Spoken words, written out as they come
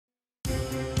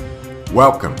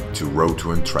Welcome to Road to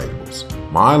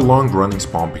Untradables, my long-running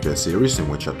SpawnPK series in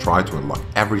which I try to unlock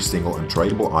every single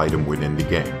untradable item within the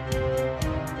game.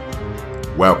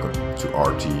 Welcome to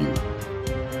RTU.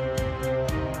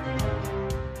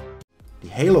 The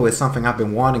Halo is something I've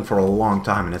been wanting for a long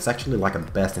time, and it's actually like a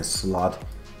best in slot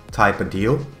type of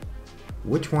deal.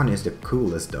 Which one is the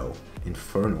coolest though?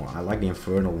 Infernal. I like the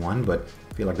Infernal one, but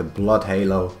I feel like the Blood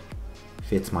Halo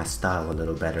fits my style a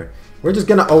little better. We're just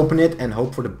gonna open it and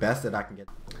hope for the best that I can get.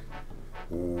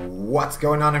 What's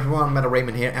going on, everyone?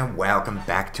 Raimon here, and welcome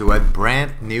back to a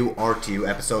brand new RTU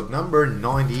episode number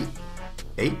 98?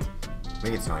 I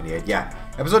think it's 98, yeah.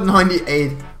 Episode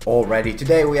 98 already.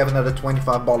 Today we have another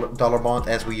 $25 bond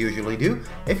as we usually do.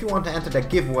 If you want to enter that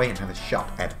giveaway and have a shot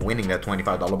at winning that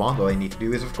 $25 bond, all you need to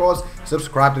do is, of course,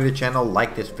 subscribe to the channel,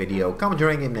 like this video, comment your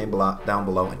in-game name down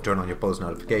below, and turn on your post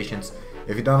notifications.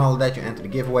 If you've done all of that, you enter the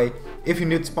giveaway. If you're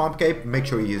new to SpawnPK, make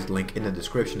sure you use the link in the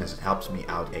description as it helps me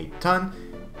out a ton.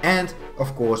 And,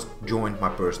 of course, join my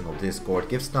personal Discord.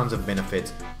 Gives tons of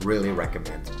benefits. Really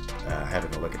recommend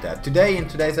having a look at that. Today, in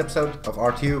today's episode of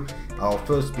RTU, I'll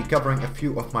first be covering a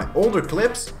few of my older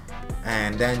clips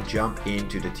and then jump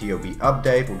into the TOB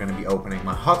update. We're going to be opening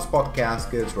my hotspot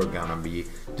caskets. We're going to be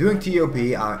doing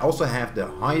TOB. I also have the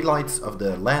highlights of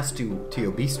the last two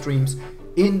TOB streams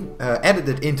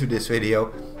edited into this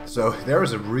video, so there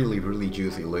is a really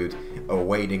juicy loot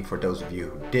awaiting for those of you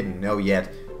who didn't know yet.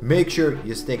 Make sure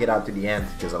you stick it out to the end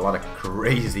because a lot of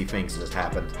crazy things just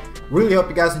happened. Really hope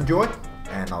you guys enjoy,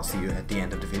 and I'll see you at the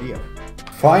end of the video.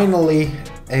 Finally,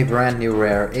 a brand new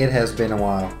rare. It has been a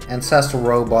while. Ancestral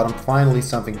Row Bottom, finally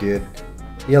something good.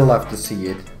 You'll love to see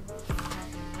it.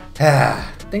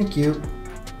 Thank you.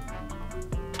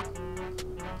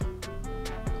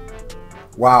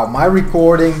 Wow, my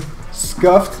recording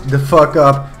scuffed the fuck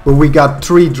up, but we got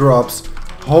 3 drops.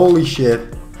 Holy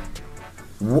shit.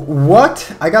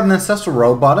 What? I got an Ancestral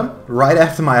Row Bottom right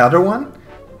after my other one.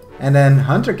 And then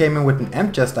Hunter came in with an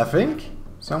M chest, I think.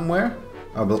 Somewhere.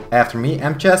 Oh, after me,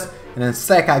 M chest. And then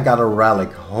sec, I got a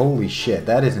relic. Holy shit,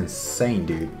 that is insane,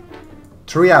 dude.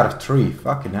 3 out of 3.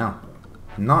 Fucking hell.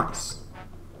 Nice.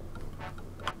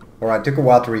 Alright, took a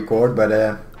while to record,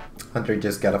 but Hunter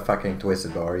just got a fucking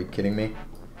twisted bar. Are you kidding me?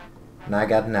 And I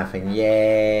got nothing.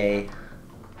 Yay!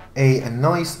 A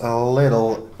nice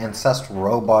little Ancestral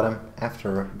Row Bottom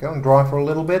after going dry for a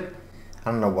little bit.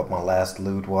 I don't know what my last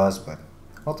loot was, but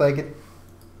I'll take it.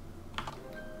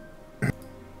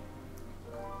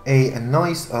 A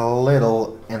nice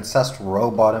little Ancestral Row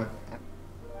Bottom.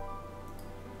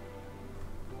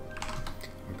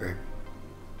 Okay.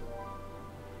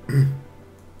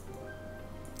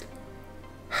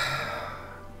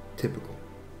 Typical.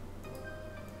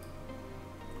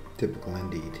 Typical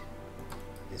indeed.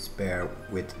 Despair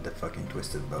with the fucking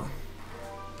twisted bow.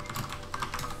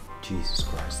 Jesus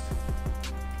Christ.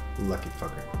 Lucky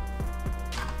fucker.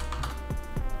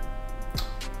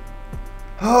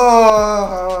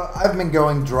 Oh, I've been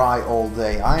going dry all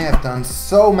day. I have done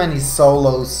so many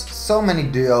solos, so many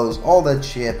duos, all that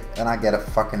shit, and I get a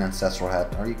fucking ancestral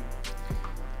head. Are you...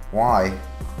 Why?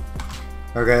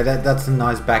 Okay, that's a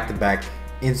nice back-to-back.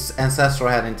 Ancestral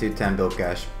head into 10 bill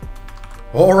cash.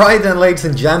 Alright then, ladies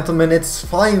and gentlemen, it's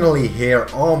finally here.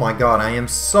 Oh my god, I am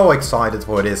so excited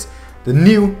for this. The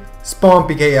new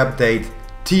SpawnPK update,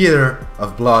 Theater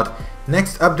of Blood.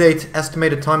 Next update,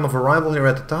 estimated time of arrival here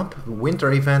at the top. Winter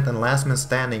event and last man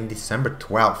standing December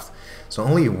 12th. So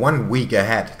only 1 week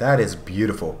ahead. That is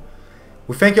beautiful.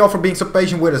 We thank you all for being so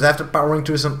patient with us. After powering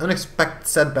through some unexpected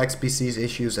setbacks, PCs,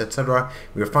 issues, etc.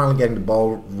 We are finally getting the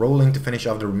ball rolling to finish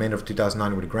off the remainder of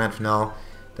 2009 with a grand finale.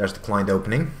 There's the client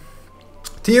opening.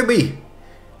 TOB!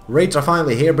 Raids are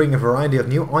finally here, bringing a variety of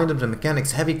new items and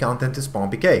mechanics heavy content to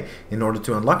SpawnPK. In order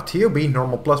to unlock TOB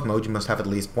normal plus mode, you must have at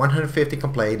least 150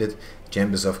 completed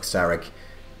Gems of Xeric.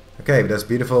 Okay, that's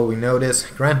beautiful, we know this.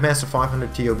 Grandmaster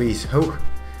 500 TOBs. Oh,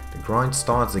 the grind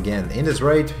starts again. In this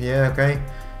raid, yeah, okay.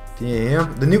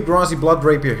 Yeah, the new Grassy Blood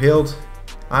Rapier Hilt.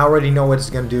 I already know what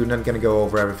it's gonna do, not gonna go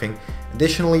over everything.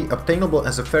 Additionally, obtainable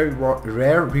as a very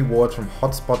rare reward from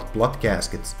hotspot blood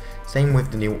caskets. Same with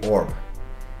the new orb.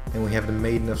 Then we have the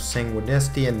Maiden of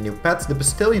Sanguinity and new pets. The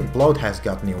Bastillion Bloat has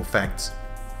got new effects.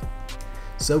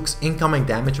 Soaks incoming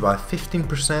damage by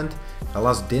 15%.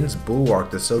 Alas Din's Bulwark,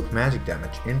 the soak magic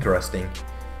damage. Interesting.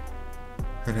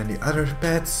 And then the other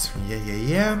pets.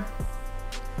 Yeah.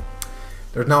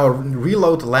 There's now a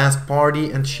reload last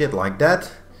party and shit like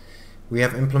that. We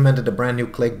have implemented a brand new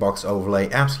click box overlay.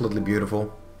 Absolutely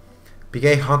beautiful.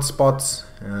 PK hotspots.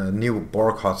 New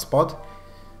Borg hotspot.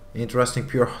 Interesting,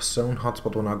 pure zone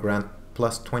hotspot will now grant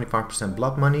plus 25%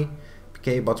 blood money.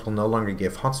 SpawnPK bots will no longer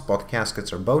give hotspot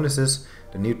caskets or bonuses.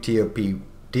 The new TOB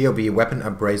weapon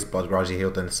upgrades bot Grazi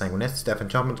Hilt and the Sanguinetti Staff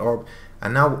Enchantment Orb,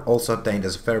 and now also obtained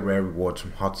as very rare rewards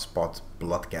from hotspot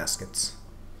blood caskets.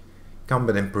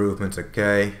 Combat improvements,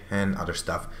 okay, and other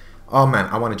stuff. Oh man,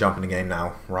 I want to jump in the game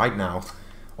now, right now.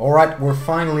 Alright, we're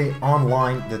finally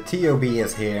online, the TOB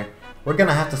is here. We're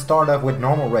gonna have to start off with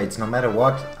normal rates no matter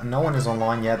what. No one is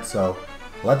online yet, so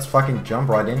let's fucking jump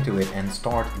right into it and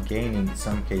start gaining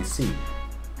some KC.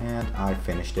 And I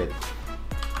finished it.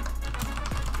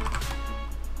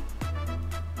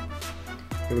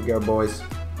 Here we go, boys.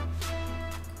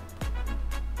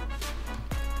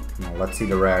 Come on, let's see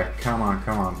the rare. Come on,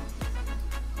 come on.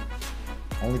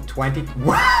 Only 20.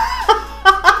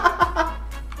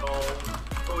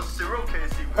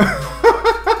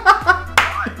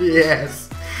 Yes.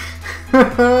 Why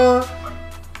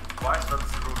is that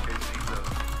 0 KC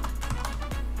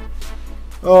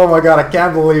though? Oh my god, I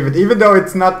can't believe it. Even though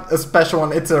it's not a special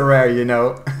one, it's a rare, you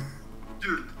know.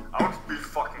 Dude, I would be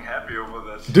fucking happy over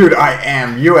this. Dude, I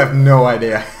am. You have no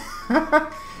idea.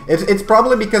 It's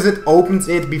probably because it opens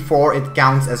it before it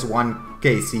counts as 1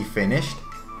 KC finished.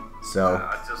 So.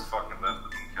 I just fucking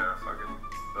don't care. Fuck it.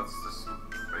 That's just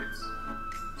rates.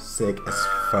 Sick as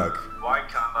fuck. Why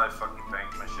can't I fucking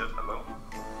bank my shit? Hello?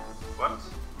 What?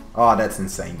 Oh, that's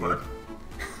insane, dude.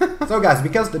 So guys,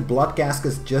 because the blood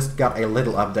caskets just got a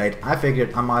little update, I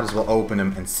figured I might as well open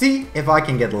them and see if I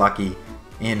can get lucky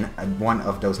in one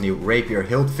of those new rapier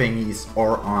hilt thingies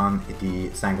or on the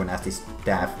Sanguinetti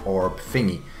Staff Orb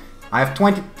thingy. I have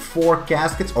 24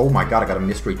 caskets. Oh my god, I got a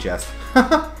mystery chest.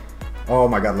 Oh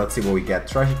my god, let's see what we get.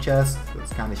 Treasure chest,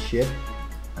 that's kind of shit.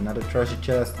 Another treasure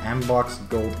chest, M-box,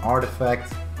 gold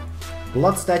artifact.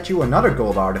 Blood statue, another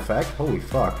gold artifact. Holy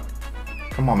fuck.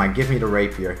 Come on, man, give me the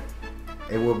rapier.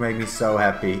 It will make me so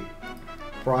happy.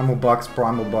 Primal box,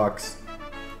 primal box.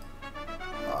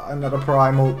 Another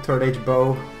primal, third age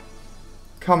bow.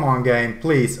 Come on, game,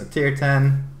 please. A tier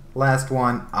 10. Last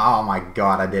one. Oh my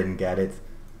god, I didn't get it.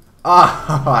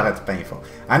 Ah, oh, that's painful.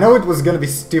 I know it was gonna be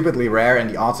stupidly rare and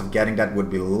the odds of getting that would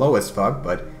be low as fuck,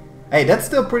 but hey, that's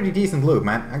still pretty decent loot,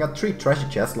 man. I got 3 treasure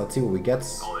chests. Let's see what we get.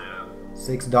 Oh yeah.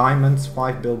 6 diamonds,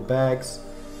 5 build bags,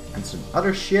 and some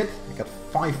other shit. I got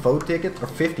 5 vote tickets, or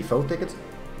 50 vote tickets.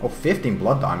 Oh, 15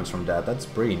 blood diamonds from that. That's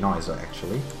pretty nice,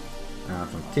 actually.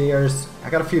 From tiers. I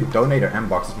got a few donator M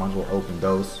boxes. Might as well open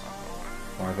those.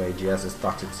 5 AGSs,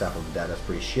 toxic sap of that. That's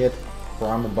pretty shit.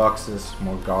 Primal boxes,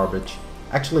 more garbage.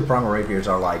 Actually, primal rapiers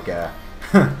are like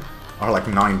are like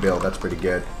 9 build. That's pretty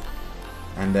good.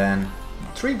 And then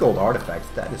 3 gold artifacts,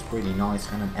 that is pretty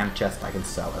nice, and an M chest I can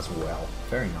sell as well.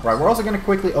 Very nice. Right, we're also gonna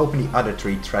quickly open the other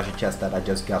 3 treasure chests that I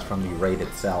just got from the raid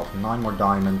itself. 9 more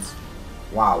diamonds.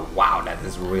 Wow, wow, that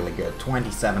is really good.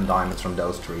 27 diamonds from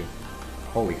those 3.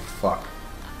 Holy fuck.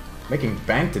 Making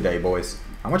bank today, boys.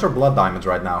 How much are blood diamonds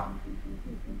right now?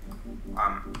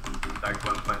 Like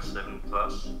 1.7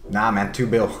 plus. Nah, man, 2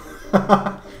 bill.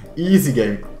 Easy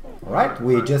game. Alright,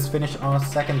 we just finished our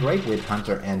second raid with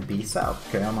Hunter and B South.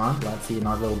 Come on, let's see a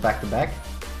nice little back-to-back.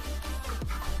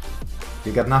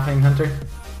 You got nothing, Hunter?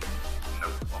 No,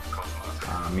 of course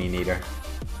not. Me neither.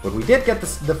 But we did get the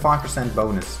 5%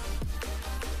 bonus.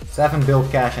 7 build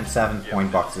cash and 7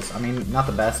 point boxes. I mean, not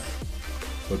the best,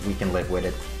 but we can live with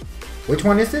it. Which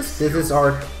one is this? This is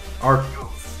our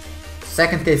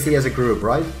second KC as a group,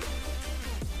 right?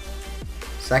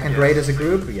 Second raid as a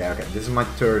group? Yeah, okay. This is my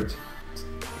third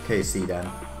KC then.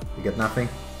 You get nothing?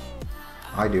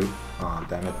 I do. Oh,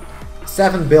 damn it.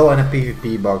 7 bill and a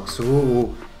PvP box.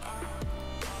 Ooh.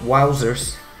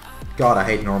 Wowzers. God, I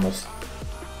hate normals.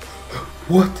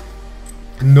 What?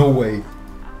 No way.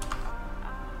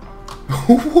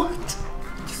 What?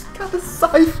 Just got a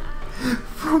scythe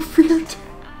from Vihtic.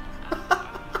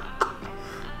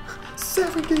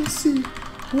 7 KC.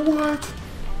 What?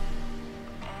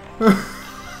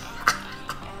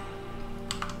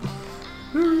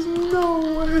 There's no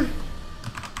way.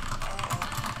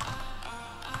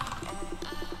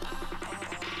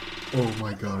 Oh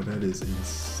my god, that is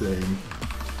insane.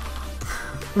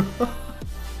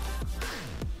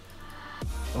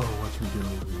 Oh, watch me get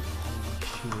over here. Holy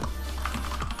shit.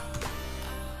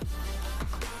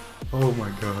 Oh my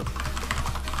god.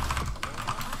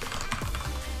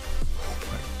 Oh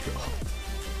my god.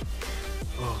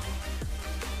 Oh.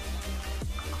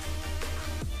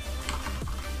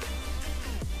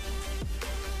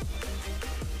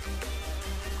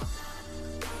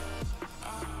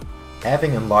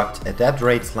 Having unlocked adept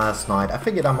rates last night, I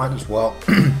figured I might as well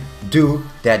do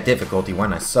that difficulty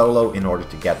when I solo in order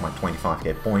to get my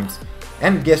 25k points,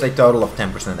 and it gives a total of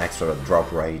 10% extra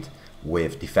drop rate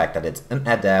with the fact that it's an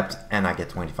adept and I get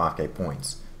 25k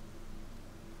points.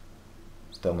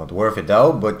 Still not worth it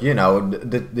though, but you know,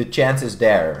 the chance is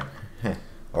there.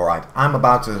 Alright, I'm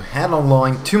about to head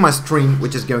online to my stream,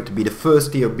 which is going to be the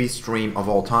first TOB stream of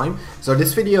all time. So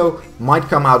this video might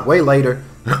come out way later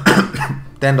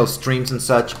than those streams and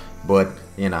such, but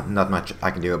you know, not much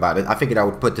I can do about it. I figured I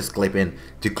would put this clip in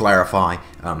to clarify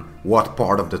what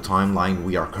part of the timeline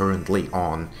we are currently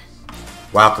on.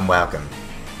 Welcome, welcome.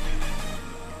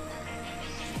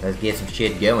 Let's get some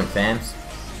shit going, fams.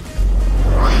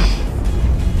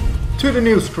 To the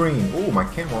new screen. Oh, my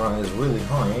camera is really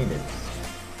high, ain't it?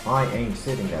 I ain't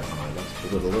sitting that high. Let's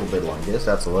put it a little bit like this.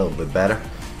 That's a little bit better.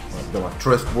 I've got my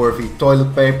trustworthy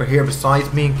toilet paper here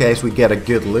beside me in case we get a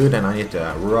good loot and I need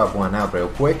to rub one out real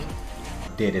quick.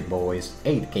 Did it, boys.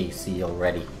 8 KC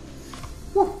already.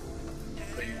 Woo.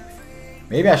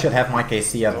 Maybe I should have my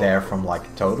KC up there from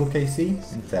like total KC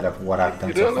instead of what I've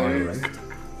done so far, right?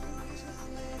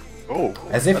 Oh,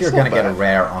 as if you're gonna get a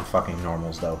rare on fucking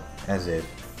normals though. As if.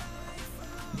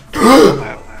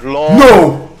 LOL.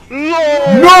 No!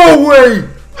 No way!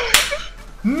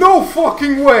 No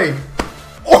fucking way!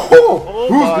 Oh!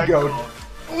 Who's the goat? God.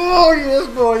 Oh yes,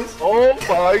 boys! Oh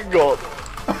my god!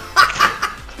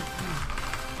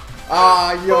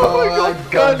 Ah, yo! Oh my god, I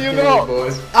can done you did not? it,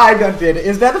 boys. I done did it.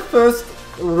 Is that the first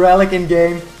relic in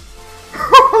game?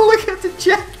 Look at the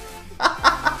chat!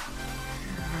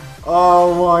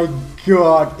 Oh my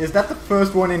god! Is that the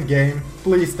first one in game?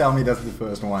 Please tell me that's the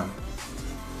first one.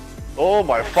 Oh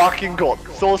my fucking god!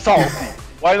 So salty!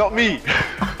 Why not me?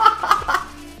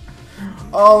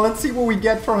 Oh, let's see what we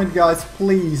get from it, guys.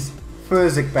 Please,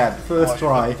 vihtic pad, first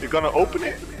try. You're gonna open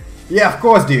it? Yeah, of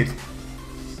course, dude.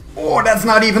 Oh, that's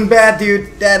not even bad,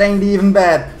 dude. That ain't even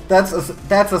bad. That's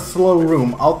a slow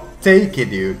room. I'll take it,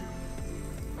 dude.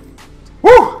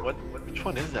 Woo! Which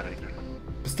one is that?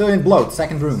 Bastilian bloat,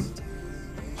 second room.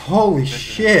 Holy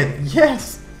shit!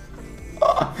 Yes.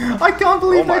 I can't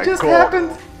believe that just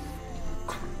happened.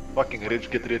 Fucking rich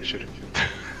get richer.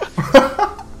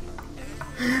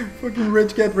 Fucking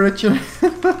rich get richer.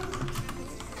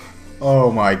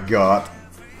 Oh my god.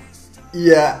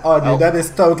 Yeah, oh dude, that is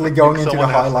totally going into the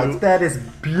highlights. That is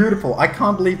beautiful. I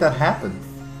can't believe that happened.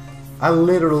 I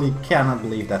literally cannot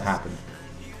believe that happened.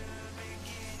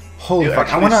 Holy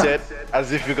fuck, I wanna... said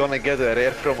as if you're gonna get a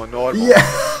rare from a normal. Yeah.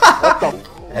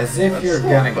 As if you're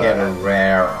gonna get a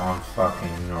rare on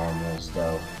fucking normals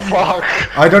though. Fuck.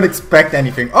 I don't expect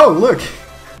anything. Oh look!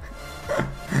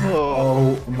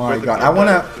 Oh my god.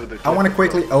 I wanna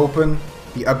quickly open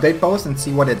the update post and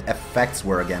see what its effects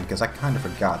were again, because I kind of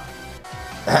forgot.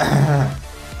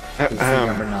 PC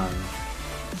number 9.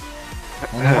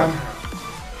 Anyone?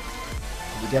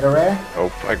 Did you get a rare?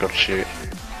 Oh, I got shit.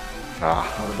 Nah.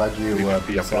 What about you?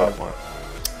 Be a blood one.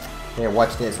 Here,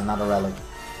 watch this, another relic.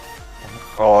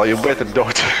 Oh, you better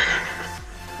don't.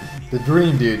 The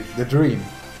dream, dude. The dream.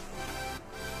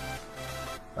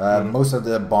 Most of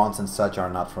the bonds and such are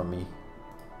not from me.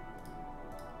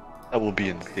 That will be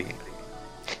insane.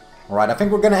 Alright, I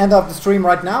think we're gonna end off the stream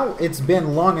right now. It's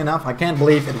been long enough. I can't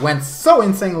believe it went so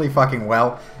insanely fucking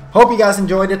well. Hope you guys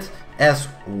enjoyed it as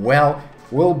well.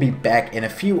 We'll be back in a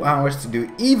few hours to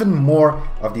do even more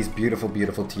of these beautiful,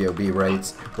 beautiful TOB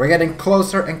raids. We're getting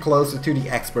closer and closer to the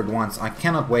expert ones. I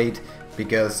cannot wait,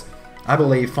 because I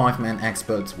believe 5-man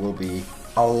experts will be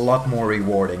a lot more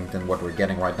rewarding than what we're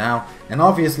getting right now. And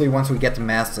obviously once we get to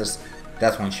masters,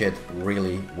 that's when shit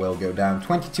really will go down.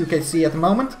 22 KC at the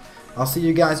moment. I'll see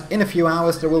you guys in a few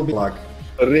hours. There will be luck.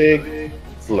 Rick,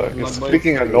 look, it's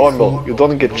speaking a normal. You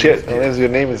don't get shit unless your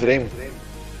name is Raimon.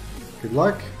 Good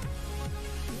luck.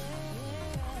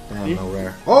 Damn, no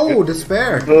rare. Oh,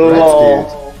 despair! Oh.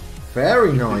 That's good.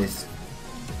 Very nice.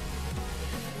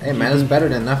 Hey man, it's better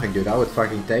than nothing, dude. I would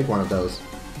fucking take one of those.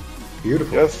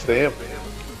 Beautiful. Yes, same.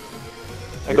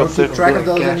 I don't keep track of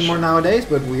those anymore nowadays,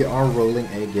 but we are rolling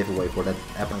a giveaway for that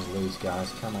Evans loose, guys.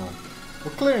 Come on.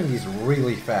 We're clearing these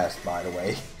really fast, by the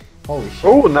way. Holy shit.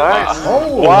 Oh, nice.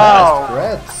 Oh, wow.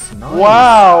 Nice. Nice.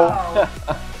 Wow.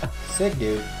 Sick,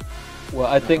 dude. Well,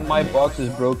 I think my box is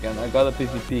broken. I got a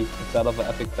PvP instead of an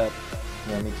epic pet.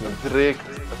 Yeah, me too. Rick,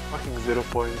 fucking 0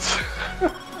 points.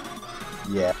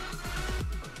 Yeah.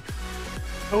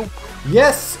 Nope.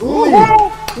 Yes! Ooh!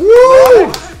 Woo!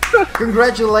 Woo!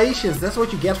 Congratulations! That's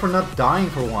what you get for not dying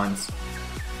for once.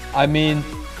 I mean,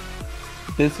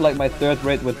 this is like my 3rd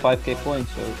raid with 5k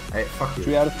points, so... Hey, fuck you.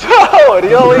 3 out of 5. Oh,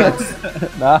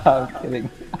 really? Nah, I'm kidding.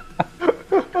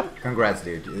 Congrats,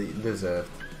 dude. You deserved.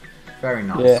 Very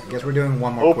nice. Yeah. Guess we're doing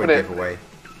one more quick giveaway.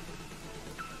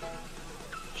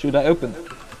 Should I open?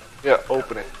 Yeah,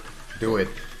 open it. Do it.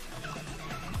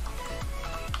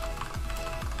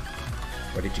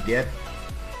 What did you get?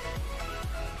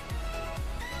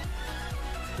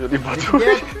 Really Did bad. you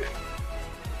get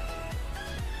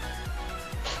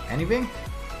anything?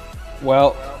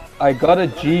 Well, I got a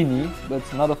genie, but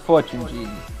it's not a fortune genie.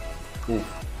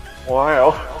 Oof.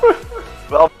 Wow.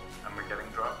 Well, Am I getting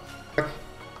dropped?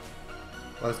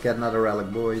 Let's get another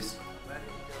relic, boys.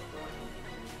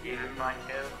 Even mine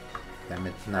here. Damn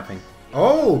it, nothing.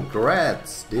 Oh,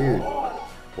 grats, dude.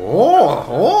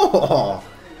 Oh,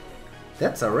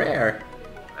 that's a rare.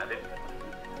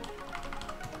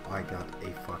 I got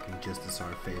a fucking Justice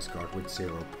R face card with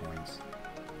 0 points.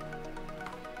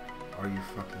 Are you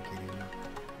fucking kidding me?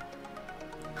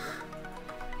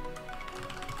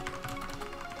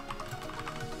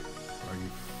 Are you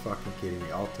fucking kidding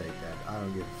me? I'll take that. I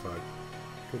don't give a fuck.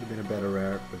 Could have been a better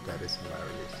rare, but that is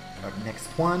hilarious. Alright, next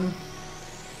one.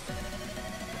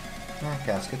 Ah,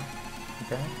 casket.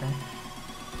 Okay, okay.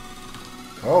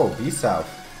 Oh, B-South.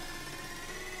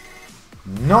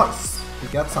 Nice! We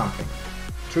got something.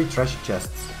 3 treasure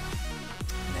chests.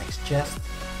 Next chest.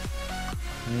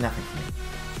 Nothing for me.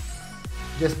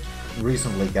 Just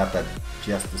recently got that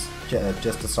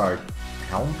Justice R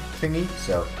helm thingy,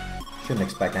 so shouldn't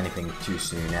expect anything too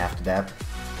soon after that.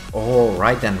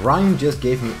 Alright then, Ryan just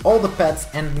gave me all the pets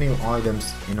and new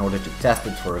items in order to test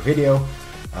it for a video.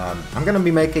 I'm gonna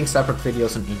be making separate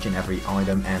videos on each and every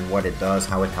item and what it does,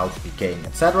 how it helps PKing,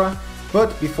 etc.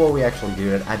 But before we actually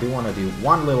do it, I do want to do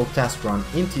one little test run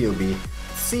in TOB to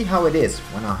see how it is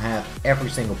when I have every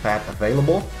single pet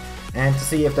available, and to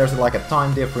see if there's like a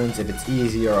time difference, if it's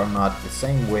easier or not. The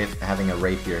same with having a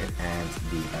rapier and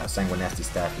the sanguinesti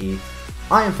staff E.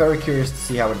 I am very curious to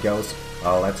see how it goes.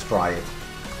 Let's try it.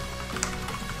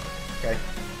 Okay.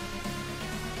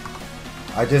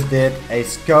 I just did a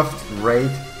scuffed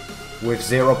raid with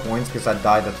 0 points because I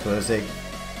died at vihtic,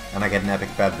 and I get an epic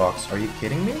pet box. Are you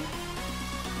kidding me?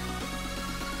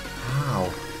 How?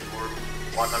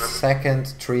 100%.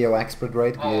 Second trio expert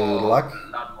raid. Good luck.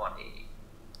 Not money.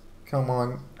 Come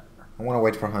on. I want to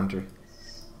wait for Hunter.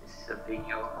 This is a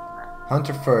video.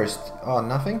 Hunter first. Oh,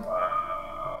 nothing?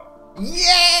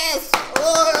 Yes!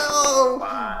 Oh!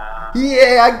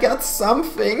 Yeah, I got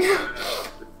something.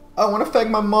 I want to thank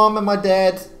my mom and my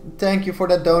dad. Thank you for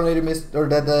that donated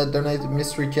donated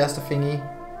mystery chest thingy.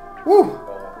 Woo! Oh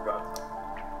my god.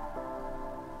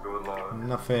 Good lord.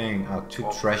 Nothing. Oh, 2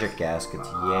 treasure caskets.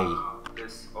 Yay.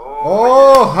 This.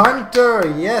 Oh, Hunter!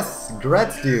 Yes!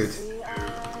 Grats, dude.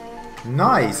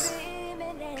 Nice.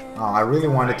 Oh, I really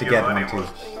wanted to get one too.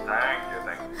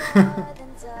 Thank you.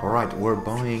 Alright, we're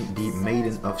buying the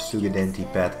Maiden of Sugadenti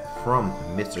pet from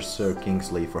Mr. Sir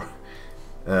Kingsley for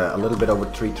a little bit over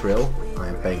 3 trill. I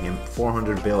am paying him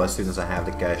 400 bill as soon as I have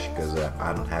the cash, because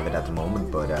I don't have it at the moment,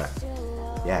 but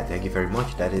yeah, thank you very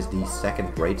much. That is the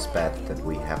second great spat that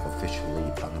we have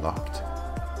officially unlocked.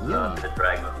 Yeah. The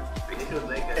dragon.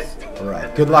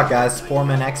 Alright, good luck guys,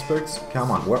 4-man experts.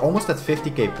 Come on, we're almost at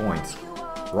 50k points.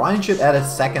 Ryan should add a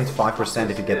second 5%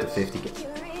 if you get to 50k.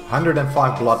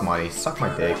 105 blood money, suck my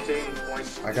dick.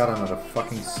 I got another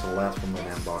fucking slap from an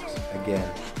inbox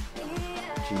again.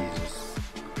 Jesus,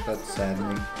 that's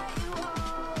saddening.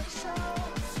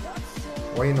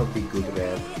 Why you not be good at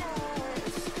that?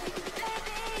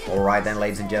 Alright then,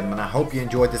 ladies and gentlemen, I hope you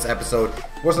enjoyed this episode.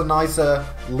 It was a nice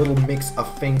little mix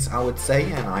of things, I would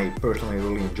say, and I personally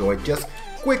really enjoyed just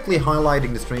quickly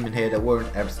highlighting the stream in here. There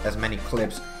weren't as many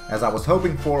clips as I was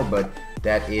hoping for, but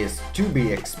that is to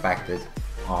be expected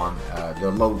on the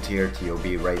low tier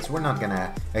TOB raids. We're not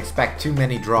gonna expect too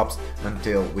many drops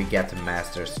until we get to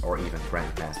Masters or even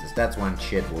Grandmasters. That's when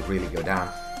shit will really go down.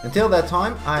 Until that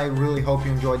time, I really hope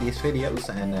you enjoyed these videos,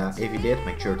 and if you did,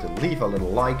 make sure to leave a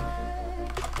little like.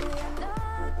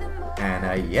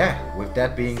 And yeah, with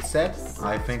that being said,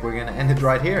 I think we're gonna end it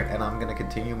right here, and I'm gonna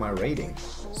continue my raiding.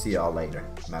 See y'all later.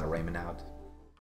 Raimon out.